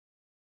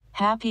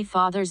Happy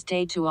Father's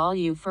Day to all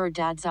you fur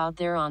dads out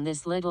there on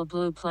this little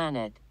blue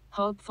planet.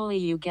 Hopefully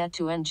you get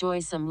to enjoy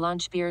some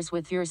lunch beers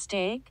with your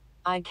steak.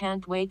 I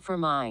can't wait for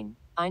mine.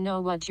 I know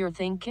what you're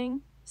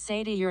thinking.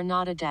 Sadie, you're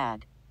not a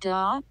dad.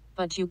 Duh,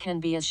 but you can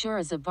be as sure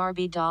as a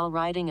Barbie doll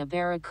riding a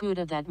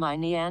barracuda that my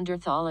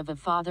Neanderthal of a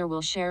father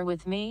will share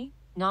with me,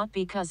 not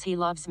because he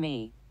loves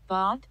me,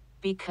 but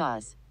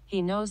because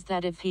he knows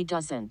that if he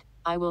doesn't,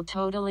 I will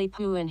totally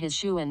poo in his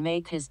shoe and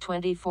make his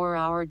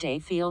 24-hour day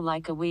feel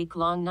like a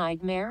week-long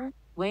nightmare.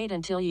 Wait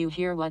until you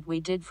hear what we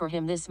did for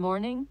him this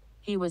morning.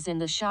 He was in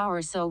the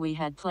shower, so we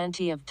had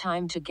plenty of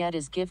time to get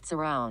his gifts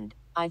around.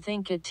 I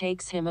think it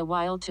takes him a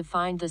while to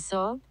find the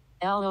soap.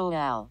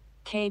 LOL.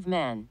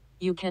 Cavemen,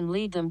 you can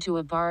lead them to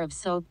a bar of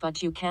soap,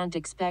 but you can't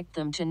expect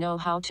them to know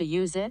how to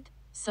use it.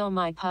 So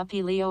my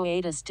puppy Leo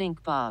ate a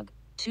stink bug,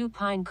 2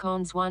 pine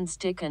cones, 1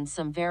 stick, and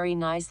some very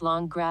nice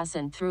long grass,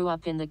 and threw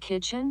up in the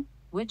kitchen,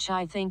 which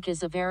I think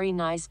is a very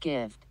nice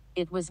gift.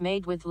 It was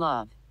made with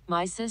love.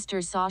 My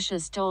sister Sasha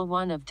stole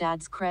one of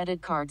Dad's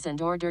credit cards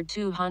and ordered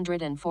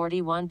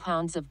 241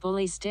 pounds of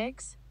bully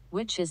sticks,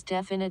 which is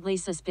definitely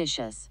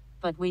suspicious,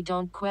 but we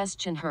don't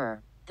question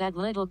her. That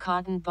little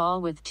cotton ball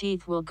with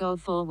teeth will go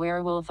full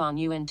werewolf on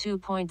you in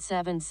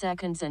 2.7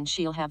 seconds, and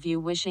she'll have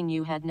you wishing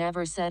you had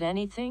never said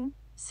anything.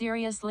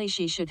 Seriously,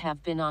 she should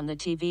have been on the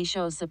TV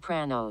show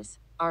Sopranos.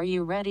 Are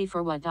you ready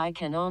for what I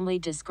can only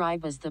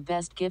describe as the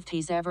best gift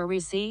he's ever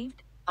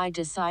received? I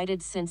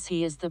decided, since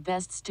he is the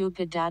best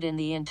stupid dad in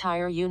the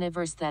entire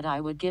universe, that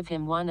I would give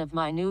him one of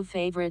my new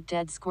favorite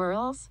dead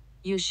squirrels.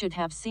 You should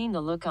have seen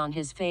the look on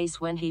his face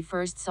when he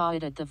first saw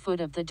it at the foot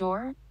of the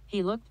door.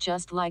 He looked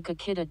just like a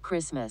kid at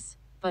Christmas,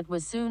 but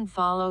was soon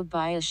followed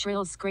by a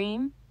shrill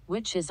scream,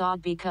 which is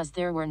odd because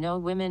there were no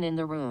women in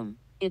the room.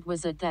 It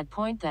was at that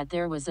point that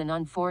there was an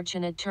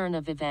unfortunate turn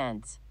of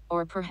events,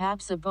 or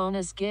perhaps a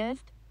bonus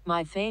gift.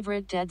 My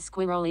favorite dead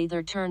squirrel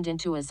either turned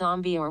into a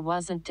zombie or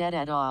wasn't dead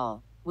at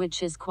all,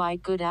 which is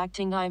quite good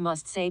acting, I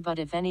must say. But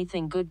if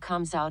anything good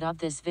comes out of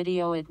this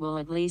video, it will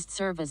at least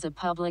serve as a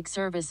public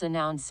service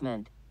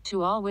announcement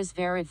to always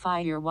verify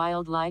your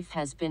wildlife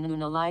has been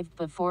unalived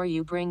before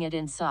you bring it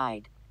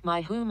inside.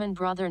 My human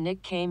brother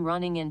Nick came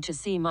running in to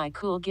see my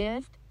cool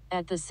gift.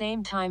 At the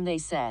same time, they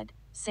said,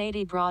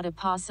 "Sadie brought a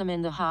possum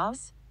in the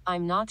house."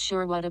 I'm not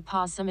sure what a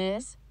possum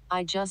is.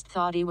 I just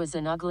thought he was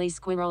an ugly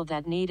squirrel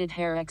that needed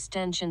hair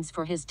extensions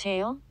for his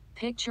tail.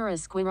 Picture a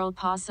squirrel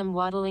possum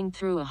waddling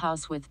through a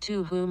house with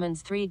 2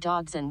 humans, 3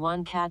 dogs, and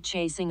 1 cat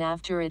chasing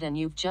after it, and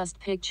you've just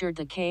pictured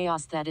the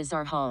chaos that is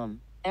our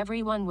home.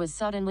 Everyone was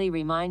suddenly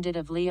reminded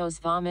of Leo's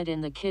vomit in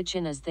the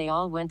kitchen as they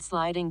all went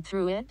sliding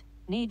through it.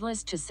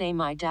 Needless to say,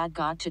 my dad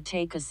got to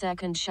take a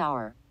second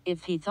shower.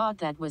 If he thought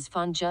that was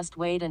fun, just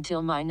wait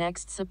until my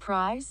next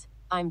surprise.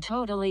 I'm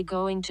totally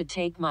going to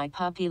take my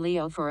puppy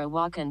Leo for a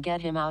walk and get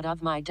him out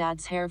of my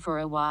dad's hair for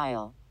a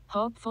while.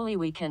 Hopefully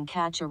we can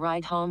catch a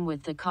ride home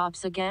with the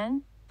cops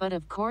again, but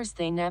of course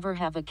they never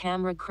have a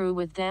camera crew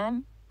with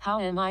them. How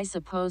am I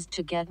supposed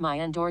to get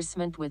my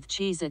endorsement with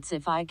Cheez-Its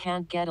if I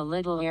can't get a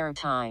little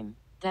airtime?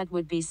 That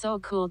would be so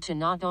cool to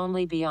not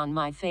only be on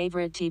my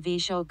favorite TV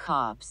show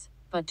Cops,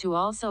 but to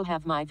also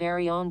have my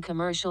very own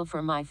commercial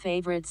for my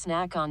favorite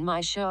snack on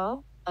my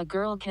show. A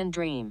girl can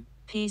dream.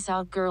 Peace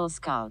out, Girl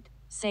Scout.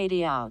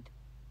 Sadie out.